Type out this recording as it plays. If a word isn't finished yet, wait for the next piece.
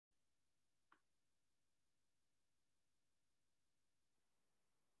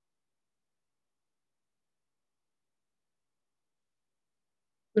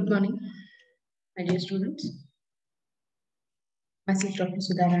Good morning, my dear students. Myself Dr.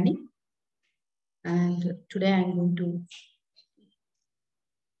 Sudharani, and today I am going to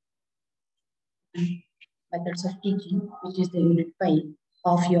methods of teaching, which is the unit 5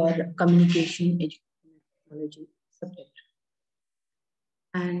 of your communication education technology subject.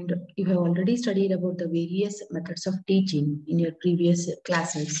 And you have already studied about the various methods of teaching in your previous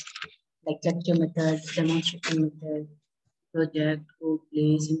classes, like lecture method, demonstration method, project, role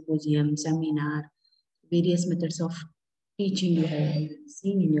play, symposium, seminar, various methods of teaching you have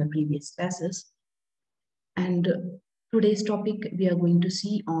seen in your previous classes. And today's topic we are going to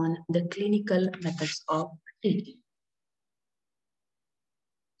see on the clinical methods of teaching.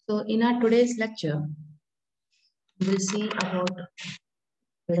 So in our today's lecture, we will see about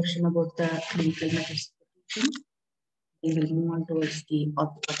introduction about the clinical methods of teaching. We will move on towards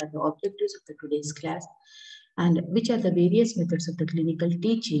what are the objectives of the today's class and which are the various methods of the clinical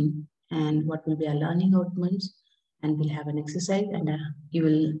teaching and what will be our learning outcomes, and we'll have an exercise and you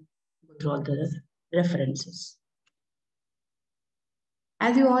will go through all the references.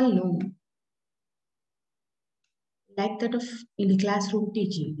 As you all know, like that of in the classroom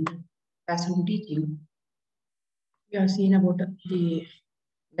teaching, we have seen about the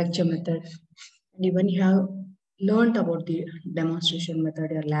lecture method, and even you have learned about the demonstration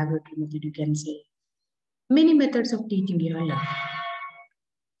method or laboratory method, you can say. Many methods of teaching you have learned.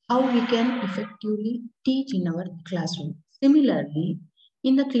 How we can effectively teach in our classroom. Similarly,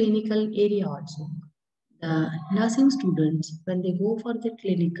 in the clinical area also, the nursing students, when they go for the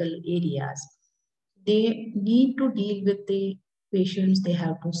clinical areas, they need to deal with the patients, they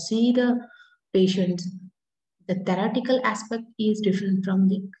have to see the patients. The theoretical aspect is different from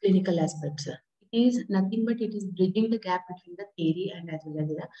the clinical aspects. It is nothing but it is bridging the gap between the theory and as well as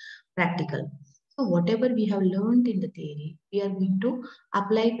the practical. So whatever we have learned in the theory, we are going to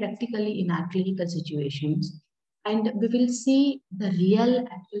apply practically in our clinical situations, and we will see the real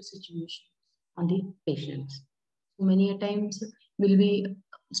actual situation on the patients. So many a times we'll be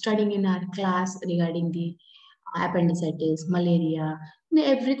studying in our class regarding the appendicitis, malaria,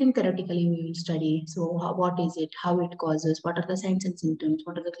 everything theoretically we will study. So what is it, how it causes, what are the signs and symptoms,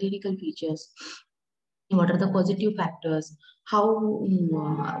 what are the clinical features, what are the positive factors, how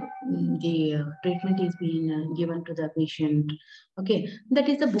the treatment is being given to the patient. Okay, that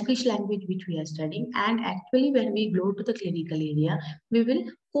is the bookish language which we are studying, and actually when we go to the clinical area, we will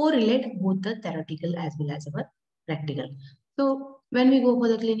correlate both the theoretical as well as our practical. So when we go for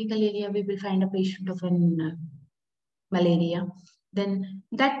the clinical area, we will find a patient of an malaria. Then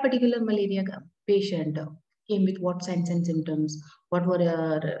that particular malaria patient came with what signs and symptoms, what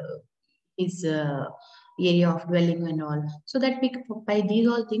were his area of dwelling and all. So that we, by these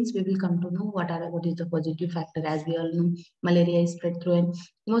all things, we will come to know what is the positive factor. As we all know, malaria is spread through a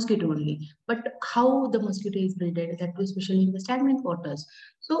mosquito only. But how the mosquito is bred, that was especially in the stagnant waters.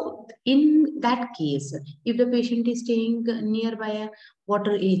 So in that case, if the patient is staying nearby a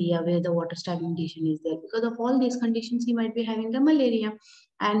water area where the water stagnation is there, because of all these conditions, he might be having the malaria.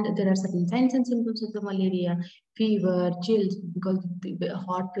 And there are certain signs and symptoms of the malaria, fever, chills, because the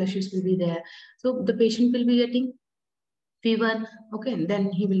hot flushes will be there. So the patient will be getting fever, okay, and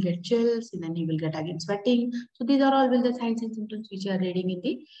then he will get chills, and then he will get again sweating. So these are all will the signs and symptoms which are reading in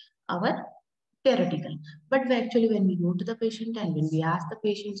the our theoretical. But when we go to the patient and when we ask the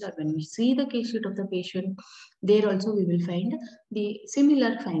patients or when we see the case sheet of the patient, there also we will find the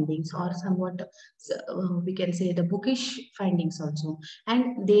similar findings or somewhat we can say the bookish findings also.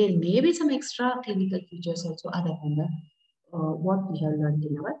 And there may be some extra clinical features also other than the what we have learned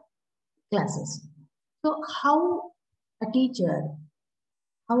in our classes. So how a teacher,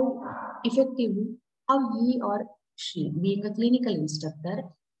 how effectively, how he or she, being a clinical instructor,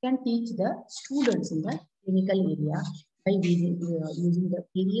 can teach the students in the clinical area by using the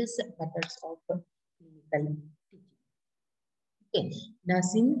various methods of clinical teaching. Okay.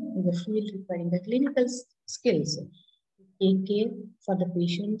 Nursing is a field requiring the clinical skills to take care for the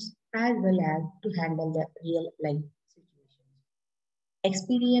patients as well as to handle the real life situations.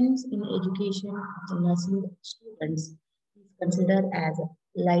 Experience in education of the nursing students is considered as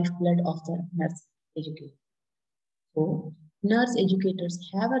lifeblood of the nurse education. So, nurse educators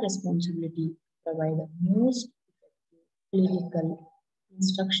have a responsibility to provide the most effective clinical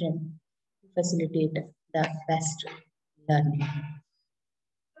instruction to facilitate the best learning.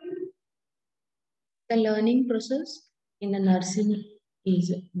 The learning process in the nursing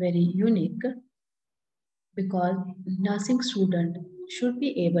is very unique because nursing student should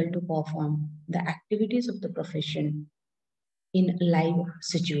be able to perform the activities of the profession in live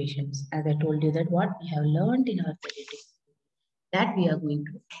situations. As I told you that what we have learned in our theory, that we are going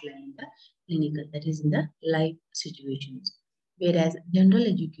to apply in the clinical, that is in the live situations. Whereas general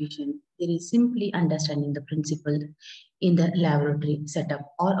education, there is simply understanding the principle in the laboratory setup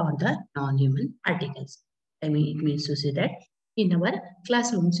or on the non-human articles. I mean, it means to say that in our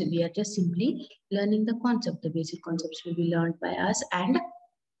classrooms, we are just simply learning the concept. The basic concepts will be learned by us, and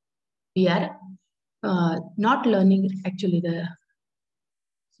we are not learning actually the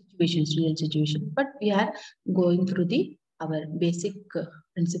situations, real situation, but we are going through the our basic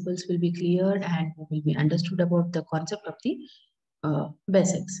principles will be cleared and will be understood about the concept of the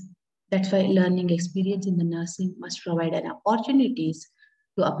basics. That's why learning experience in the nursing must provide an opportunities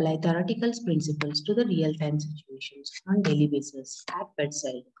to apply theoretical principles to the real-time situations on daily basis at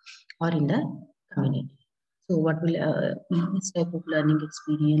bedside or in the community. So what will this type of learning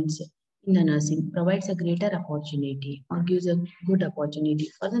experience in the nursing provides a greater opportunity or gives a good opportunity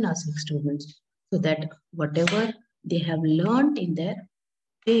for the nursing students so that whatever they have learned in their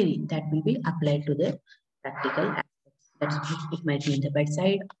theory that will be applied to the practical aspects. That's it might be in the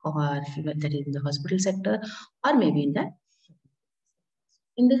bedside or that is in the hospital sector or maybe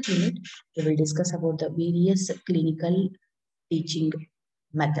in this unit we will discuss about the various clinical teaching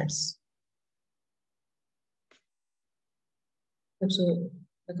methods. So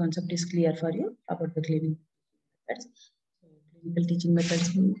the concept is clear for you about the clinical methods. So clinical teaching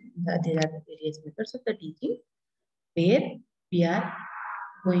methods, there are various methods of the teaching where we are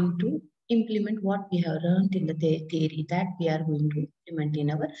going to implement what we have learned in the theory that we are going to implement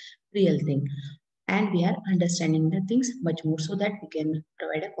in our real thing. And we are understanding the things much more so that we can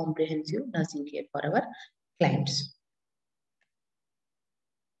provide a comprehensive nursing care for our clients.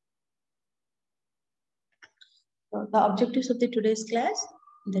 So the objectives of the today's class,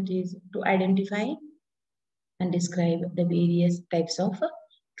 that is to identify and describe the various types of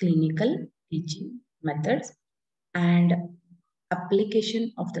clinical teaching methods and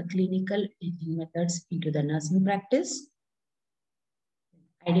application of the clinical teaching methods into the nursing practice,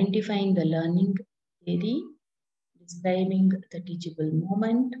 identifying the learning theory, describing the teachable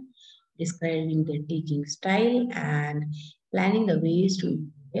moment, describing the teaching style, and planning the ways to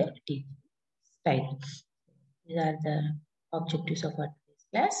improve their teaching style. These are the objectives of our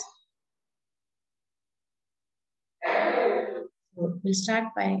class. So we'll start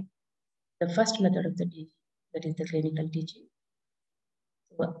by the first method of the teaching, that is the clinical teaching.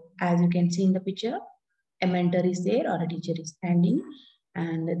 So as you can see in the picture, a mentor is there or a teacher is standing,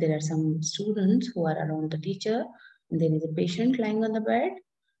 and there are some students who are around the teacher. And there is a patient lying on the bed,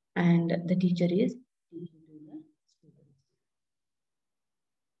 and the teacher is teaching to the students.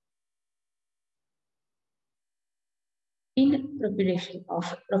 In preparation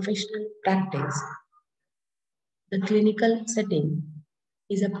of professional practice, the clinical setting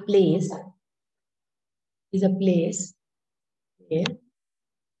is a place where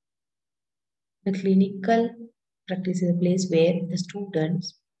the clinical practice is a place where the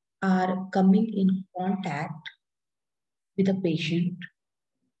students are coming in contact with a patient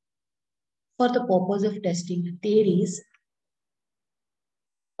for the purpose of testing theories.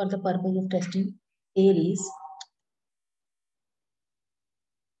 For the purpose of testing theories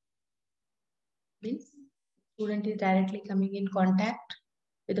means student is directly coming in contact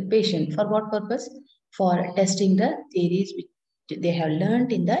with the patient. For what purpose? For testing the theories which they have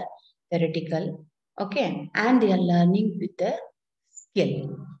learned in the theoretical, okay, and they are learning with the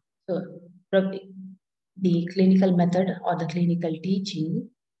skill. So the clinical method or the clinical teaching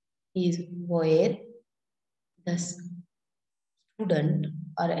is where the student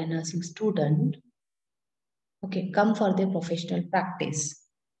or a nursing student, okay, come for their professional practice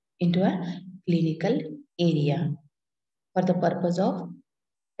into a clinical area for the purpose of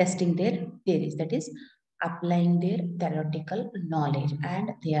testing their theories, that is applying their theoretical knowledge,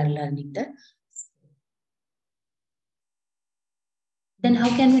 and they are learning the. Then how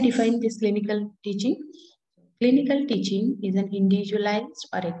can we define this clinical teaching? Clinical teaching is an individualized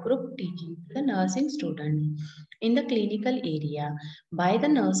or a group teaching to the nursing student in the clinical area by the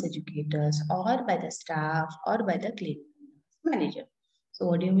nurse educators or by the staff or by the clinical manager. So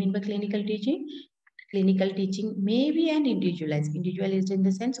what do you mean by clinical teaching? Clinical teaching may be an individualized. Individualized in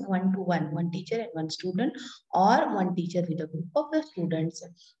the sense one-to-one, one teacher and one student, or one teacher with a group of the students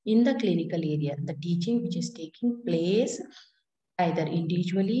in the clinical area. The teaching which is taking place either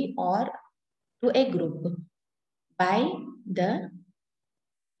individually or to a group by the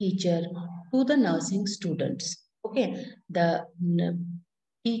teacher to the nursing students. Okay, the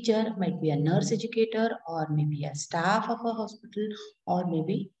teacher might be a nurse educator or maybe a staff of a hospital or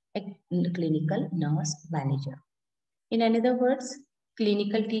maybe a clinical nurse manager. In other words,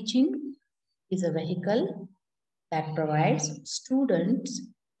 clinical teaching is a vehicle that provides students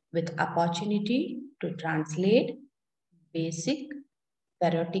with opportunity to translate basic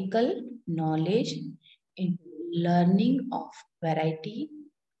theoretical knowledge into learning of variety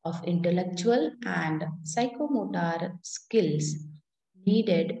of intellectual and psychomotor skills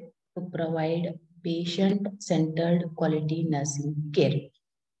needed to provide patient-centered quality nursing care.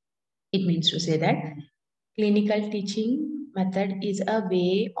 It means to say that clinical teaching method is a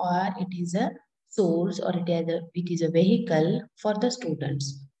way or it is a source or it is a vehicle for the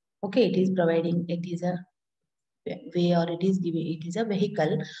students. Okay, it is providing, it is a way or it is giving, it is a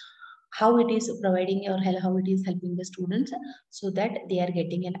vehicle, how it is providing or how it is helping the students so that they are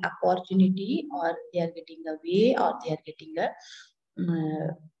getting an opportunity or they are getting a way or they are getting a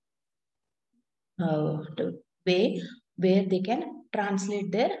way where they can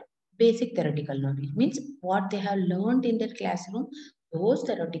translate their basic theoretical knowledge. Means what they have learned in their classroom, those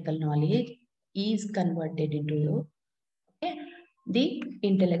theoretical knowledge is converted into okay, the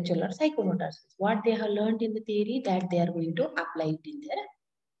intellectual or psychomotor skills. What they have learned in the theory that they are going to apply it in their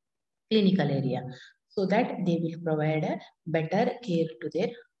clinical area so that they will provide a better care to their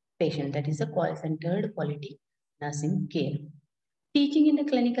patient. That is a centered quality nursing care. Teaching in the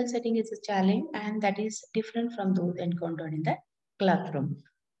clinical setting is a challenge and that is different from those encountered in the classroom.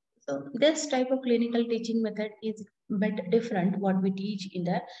 So this type of clinical teaching method is but different what we teach in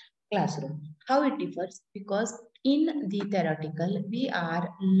the classroom. How it differs? Because in the theoretical, we are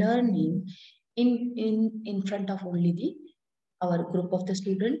learning in front of only the our group of the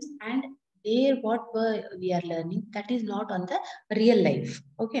students and there what we are learning that is not on the real life.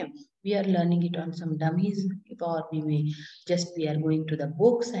 Okay, we are learning it on some dummies or we may just we are going to the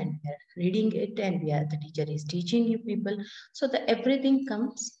books and we are reading it and we are the teacher is teaching you people, so the everything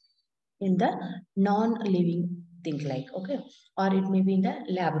comes in the non-living thing like okay, or it may be in the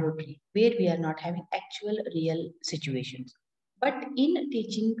laboratory where we are not having actual real situations, but in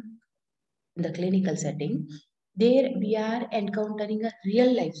teaching in the clinical setting, there we are encountering a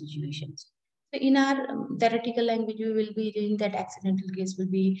real life situations. So in our theoretical language, we will be doing that accidental case will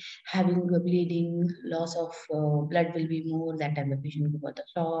be having a bleeding, loss of blood will be more, that time the patient will go the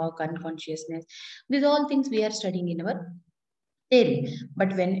shock, unconsciousness. These all things we are studying in our theory.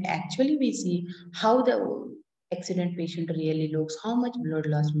 But when actually we see how the accident patient really looks, how much blood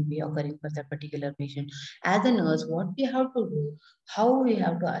loss will be occurring for that particular patient. As a nurse, what we have to do, how we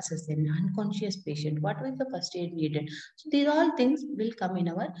have to assess an unconscious patient, what is the first aid needed. So these all things will come in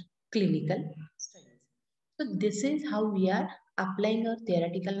our clinical studies. So this is how we are applying our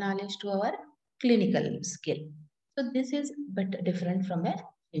theoretical knowledge to our clinical skill. So this is but different from a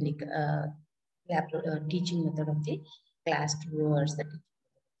clinic teaching method of the class towards the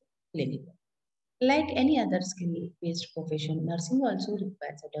clinical. Like any other skill-based profession, nursing also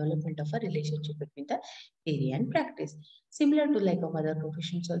requires a development of a relationship between the theory and practice. Similar to like of other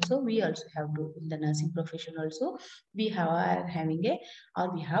professions also, we also have to, in the nursing profession also, we are having a,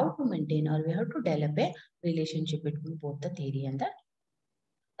 or we have to maintain or we have to develop a relationship between both the theory and the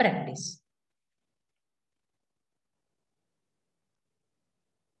practice.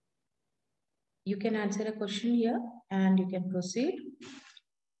 You can answer a question here and you can proceed.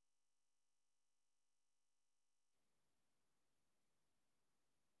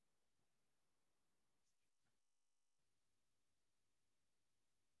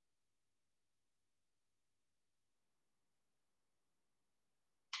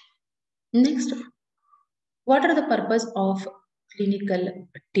 Next, what are the purpose of clinical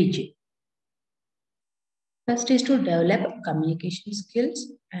teaching? First is to develop communication skills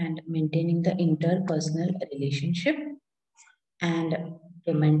and maintaining the interpersonal relationship and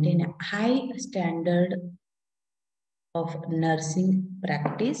to maintain a high standard of nursing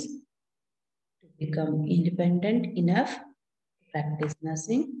practice to become independent enough to practice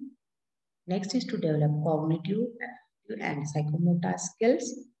nursing. Next is to develop cognitive and psychomotor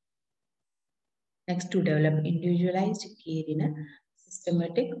skills. Next to develop individualized care in a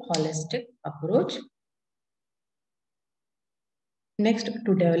systematic, holistic approach. Next,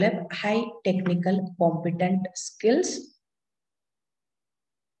 to develop high technical competent skills.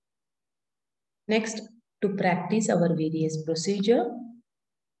 Next, to practice our various procedure,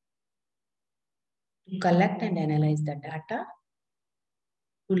 to collect and analyze the data,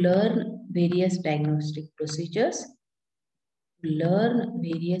 to learn various diagnostic procedures, to learn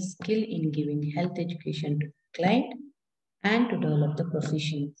various skill in giving health education to the client, and to develop the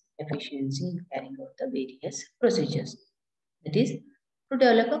efficiency in carrying out the various procedures. That is, to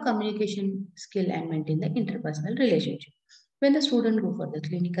develop a communication skill and maintain the interpersonal relationship. When the student go for the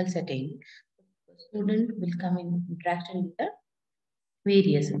clinical setting, the student will come in interaction with the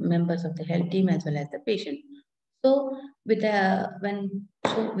various members of the health team as well as the patient. So with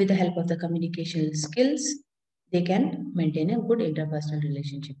with the help of the communication skills, they can maintain a good interpersonal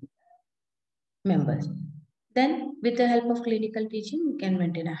relationship with members. Then, with the help of clinical teaching, we can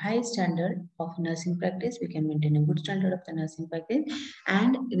maintain a high standard of nursing practice. We can maintain a good standard of the nursing practice,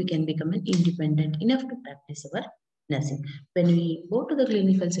 and we can become an independent enough to practice our nursing. When we go to the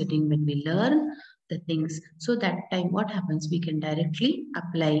clinical setting, when we learn the things, so that time what happens, we can directly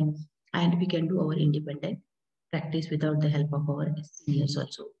apply and we can do our independent practice without the help of our seniors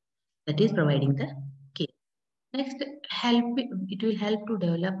also. That is providing the care. Next, it will help to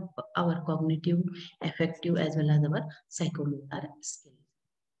develop our cognitive, affective, as well as our psychomotor skills.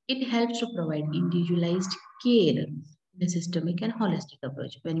 It helps to provide individualized care in a systemic and holistic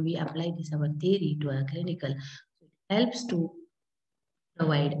approach. When we apply this our theory to our clinical, it helps to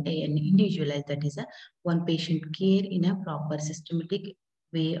provide an individualized, that is a one patient care in a proper systematic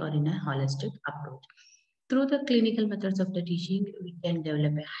way or in a holistic approach. Through the clinical methods of the teaching, we can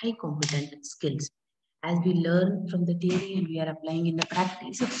develop a high competent skills as we learn from the theory and we are applying in the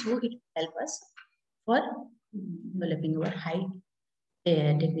practice. So it helps us for developing our high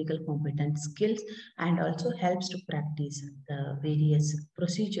technical competence skills, and also helps to practice the various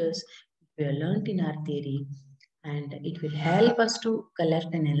procedures we have learned in our theory, and it will help us to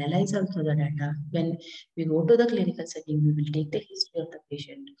collect and analyze also the data. When we go to the clinical setting, we will take the history of the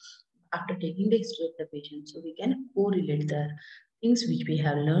patient. After taking the history of the patient, so we can correlate the things which we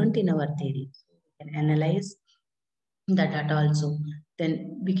have learned in our theory. So we can analyze the data also.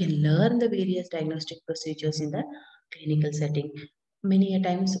 Then we can learn the various diagnostic procedures in the clinical setting. Many a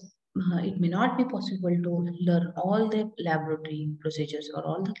times, it may not be possible to learn all the laboratory procedures or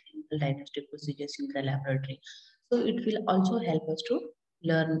all the clinical diagnostic procedures in the laboratory. So it will also help us to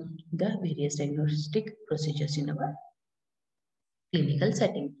learn the various diagnostic procedures in our clinical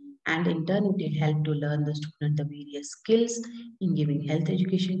setting. And in turn, it will help to learn the student the various skills in giving health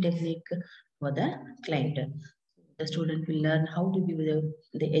education technique for the client. The student will learn how to give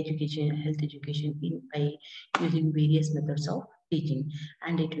the education, health education by using various methods of teaching.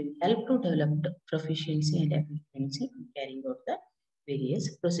 And it will help to develop the proficiency and efficiency in carrying out the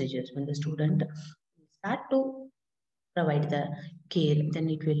various procedures. When the student start to provide the care, then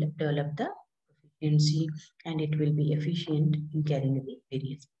it will develop the proficiency and it will be efficient in carrying the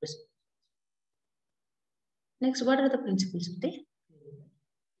various procedures. Next, what are the principles of the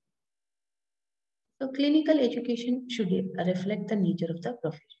so clinical education should reflect the nature of the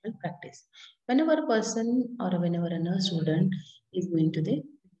professional practice. Whenever a person or whenever a nurse student is going to the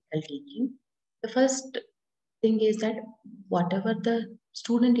clinical teaching, the first thing is that whatever the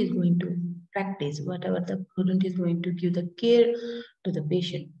student is going to practice, whatever the student is going to give the care to the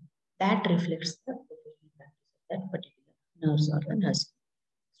patient, that reflects the professional practice of that particular nurse or the nurse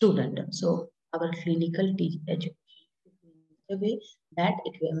student. So our clinical education should be in such a way that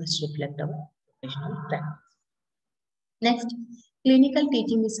it must reflect our professional practice. Next, clinical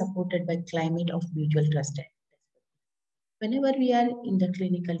teaching is supported by climate of mutual trust and respect. Whenever we are in the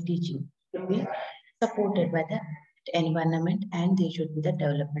clinical teaching, should be supported by the environment, and there should be the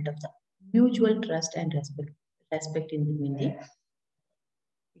development of the mutual trust and respect in between the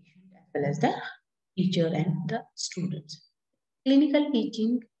patient as well as the teacher and the students. Clinical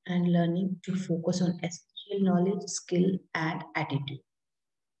teaching and learning should focus on essential knowledge, skill, and attitude.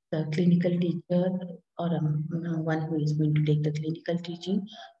 The clinical teacher or one who is going to take the clinical teaching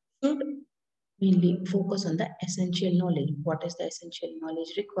should mainly focus on the essential knowledge. What is the essential knowledge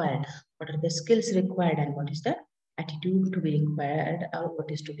required? What are the skills required? And what is the attitude to be required or what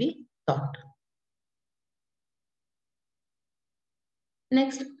is to be taught?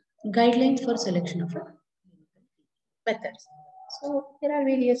 Next, guidelines for selection of methods. So there are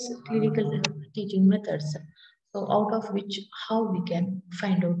various clinical teaching methods. So out of which, how we can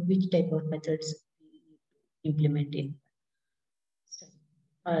find out which type of methods we implement in study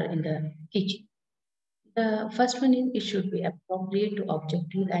or in the teaching. The first one is it should be appropriate to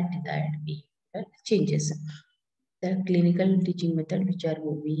objective and desired behavior changes. The clinical teaching method which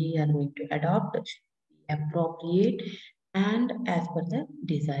we are going to adopt should be appropriate and as per the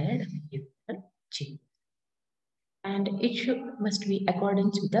desired behavior change. And it must be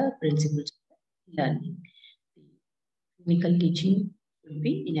accordance with the principles of learning. The clinical teaching should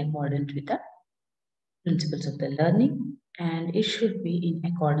be in accordance with the principles of the learning, and it should be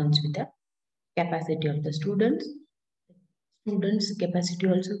in accordance with the capacity of the students. Students' capacity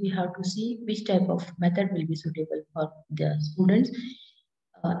also we have to see which type of method will be suitable for the students.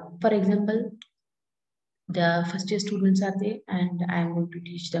 For example, the first year students are there, and I am going to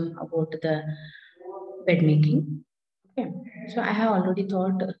teach them about the bed making. Okay, so I have already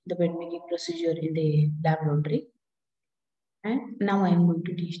taught the bed making procedure in the laboratory. And now I am going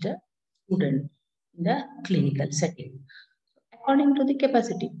to teach the student in the clinical setting. According to the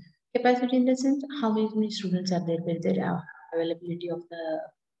capacity. Capacity in the sense how many students are there, where there are availability of the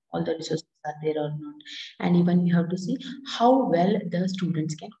all the resources are there or not. And even we have to see how well the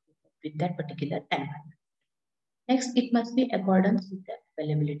students can cope up with that particular environment. Next, it must be accordance with the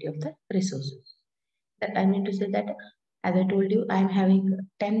availability of the resources. That I mean to say that, as I told you, I am having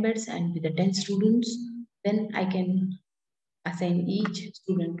 10 beds and with the 10 students, then I can assign each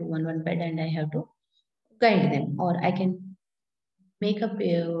student to one bed and I have to guide them, or I can make up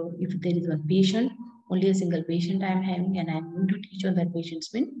if there is one patient, only a single patient I am having and I am going to teach on that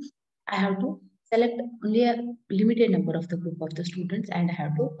patient's mean, I have to select only a limited number of the group of the students and I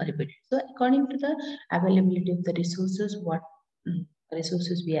have to repeat it. So according to the availability of the resources, what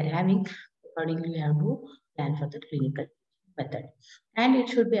resources we are having, accordingly we have to plan for the clinical method. And it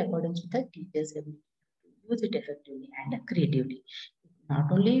should be according to the teacher's ability to use it effectively and creatively.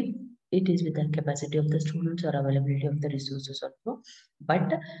 Not only it is with the capacity of the students or availability of the resources also, but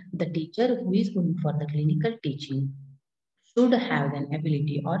the teacher who is going for the clinical teaching should have an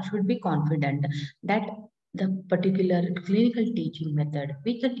ability or should be confident that the particular clinical teaching method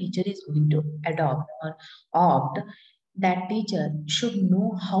which the teacher is going to adopt or opt, that teacher should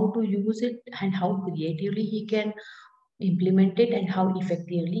know how to use it and how creatively he can implement it and how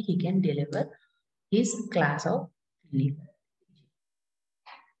effectively he can deliver his class of clinical.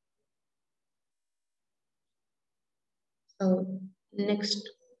 So next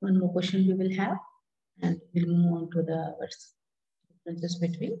one more question we will have, and we'll move on to the differences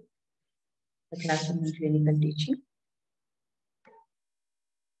between the classroom and clinical teaching.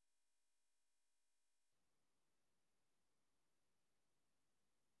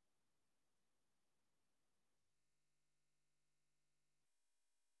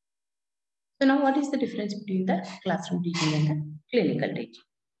 So now what is the difference between the classroom teaching and the clinical teaching?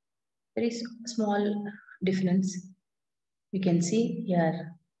 There is a small difference we can see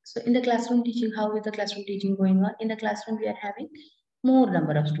here. So in the classroom teaching, how is the classroom teaching going on? In the classroom, we are having more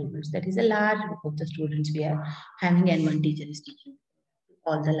number of students. That is a large group of the students we are having and one teacher is teaching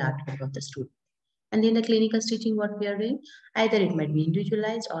all the large group of the students. And in the clinical teaching, what we are doing, either it might be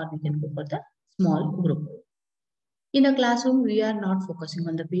individualized or we can go for the small group. In the classroom, we are not focusing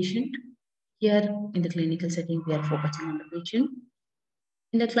on the patient. Here in the clinical setting, we are focusing on the patient.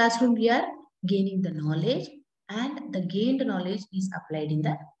 In the classroom, we are gaining the knowledge and the gained knowledge is applied in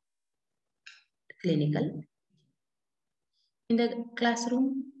the clinical. In the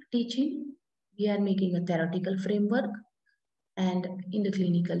classroom teaching, we are making a theoretical framework, and in the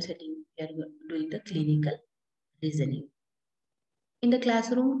clinical setting, we are doing the clinical reasoning. In the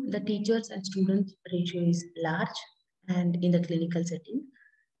classroom, the teachers and students ratio is large, and in the clinical setting,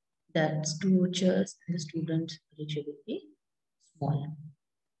 the teachers and the students ratio will be small.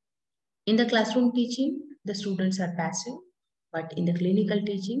 In the classroom teaching, the students are passive, but in the clinical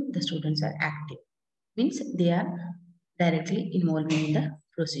teaching, the students are active. Means they are directly involved in the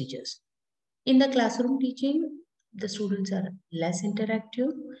procedures. In the classroom teaching, the students are less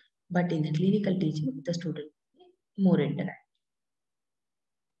interactive, but in the clinical teaching, the students are more interactive.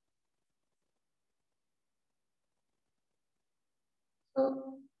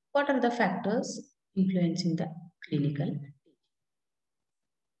 So, what are the factors influencing the clinical teaching?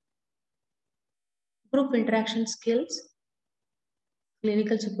 Group interaction skills,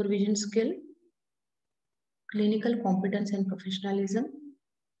 clinical supervision skill, clinical competence and professionalism,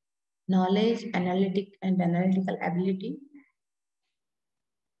 knowledge, analytical ability,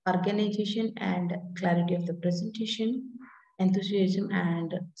 organization and clarity of the presentation, enthusiasm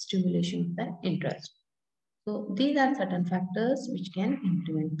and stimulation of the interest. So these are certain factors which can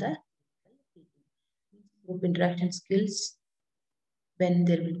implement the group interaction skills. When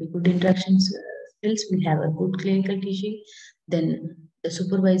there will be good interactions skills, we have a good clinical teaching. Then the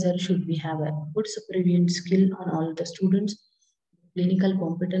supervisor should be have a good supervision skill on all the students. Clinical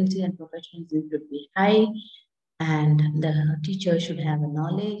competency and professionalism should be high, and the teacher should have a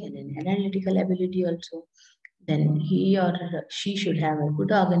knowledge and an analytical ability also. Then he or she should have a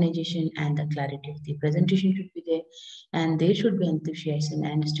good organization and the clarity of the presentation should be there, and there should be enthusiasm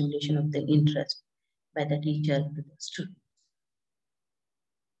and stimulation of the interest by the teacher to the student.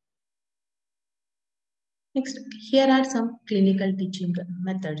 Next, here are some clinical teaching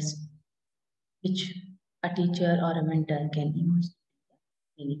methods which a teacher or a mentor can use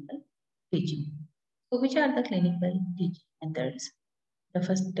in clinical teaching. So which are the clinical teaching methods? The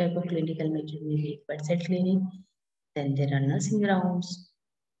first type of clinical method will be bedside clinic. Then there are nursing rounds.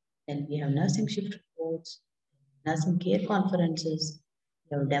 Then we have nursing shift reports, nursing care conferences,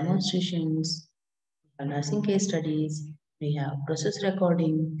 we have demonstrations, we have nursing case studies, we have process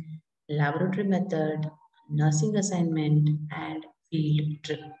recording, laboratory method, nursing assignment, and field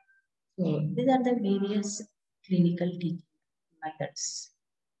trip. So these are the various clinical teaching methods.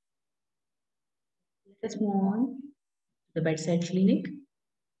 Let us move on to the bedside clinic.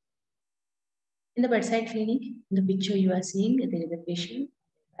 In the bedside clinic, in the picture you are seeing, there is a patient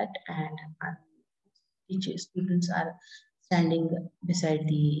and teachers, students are standing beside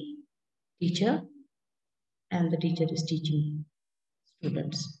the teacher and the teacher is teaching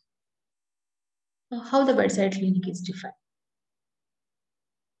students. How the bedside clinic is defined?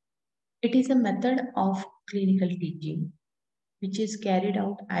 It is a method of clinical teaching which is carried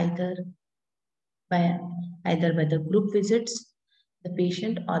out by either by the group visits the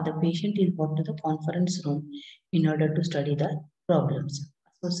patient or the patient is brought to the conference room in order to study the problems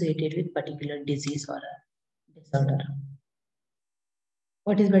associated with particular disease or a disorder.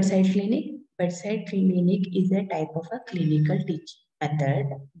 What is bedside clinic? Bedside clinic is a type of a clinical teaching method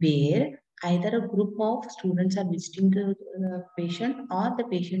where either a group of students are visiting the patient or the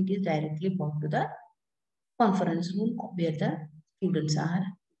patient is directly brought to the conference room where the students are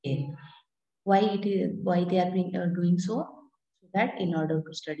there. Why they are doing so? So that in order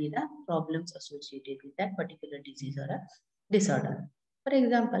to study the problems associated with that particular disease or a disorder. For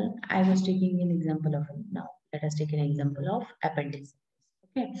example, I was taking an example of now. Let us take an example of appendix.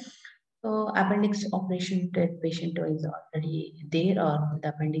 Okay. So appendix operation that patient is already there or the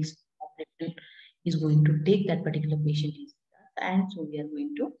appendix operation is going to take that particular patient is and so we are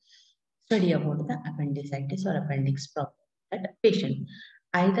going to study about the appendicitis or appendix problem that patient.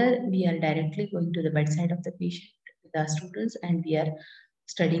 Either we are directly going to the bedside of the patient with our students and we are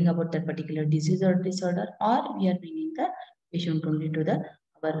studying about that particular disease or disorder, or we are bringing the patient only to the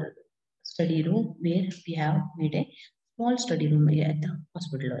our study room where we have made a small study room at the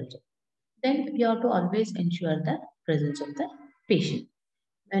hospital also. Then we have to always ensure the presence of the patient.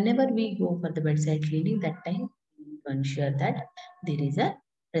 Whenever we go for the bedside clinic, that time we need to ensure that there is a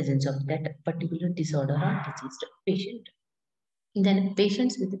presence of that particular disorder or diseased patient. Then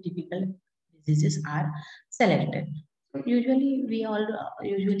patients with the typical diseases are selected. So usually we all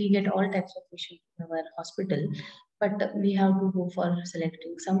usually get all types of patients in our hospital, but we have to go for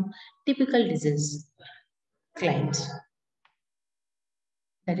selecting some typical disease clients.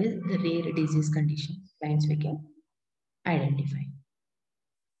 That is the rare disease condition clients we can identify.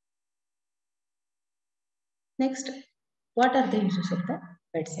 Next, what are the uses of the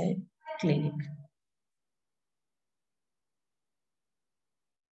bedside clinic?